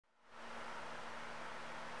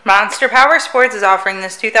Monster Powersports is offering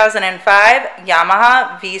this 2005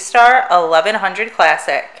 Yamaha V Star 1100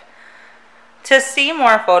 Classic. To see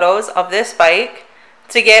more photos of this bike,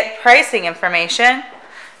 to get pricing information,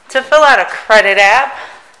 to fill out a credit app,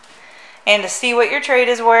 and to see what your trade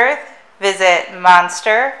is worth, visit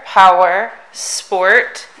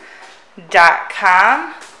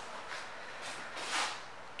monsterpowersport.com.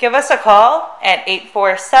 Give us a call at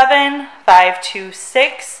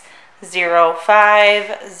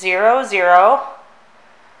 847-526-0500,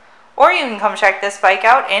 or you can come check this bike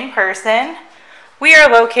out in person. We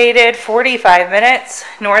are located 45 minutes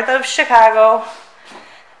north of Chicago,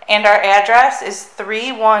 and our address is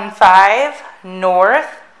 315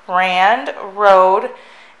 North Rand Road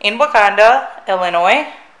in Wauconda, Illinois.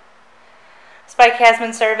 This bike has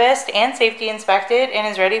been serviced and safety inspected and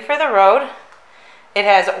is ready for the road. It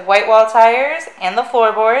has white wall tires and the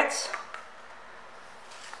floorboards.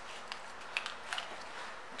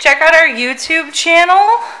 Check out our YouTube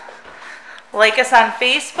channel. Like us on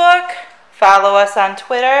Facebook. Follow us on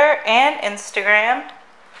Twitter and Instagram.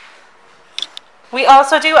 We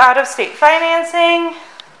also do out-of-state financing.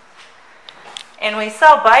 And we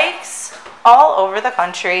sell bikes all over the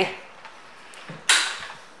country.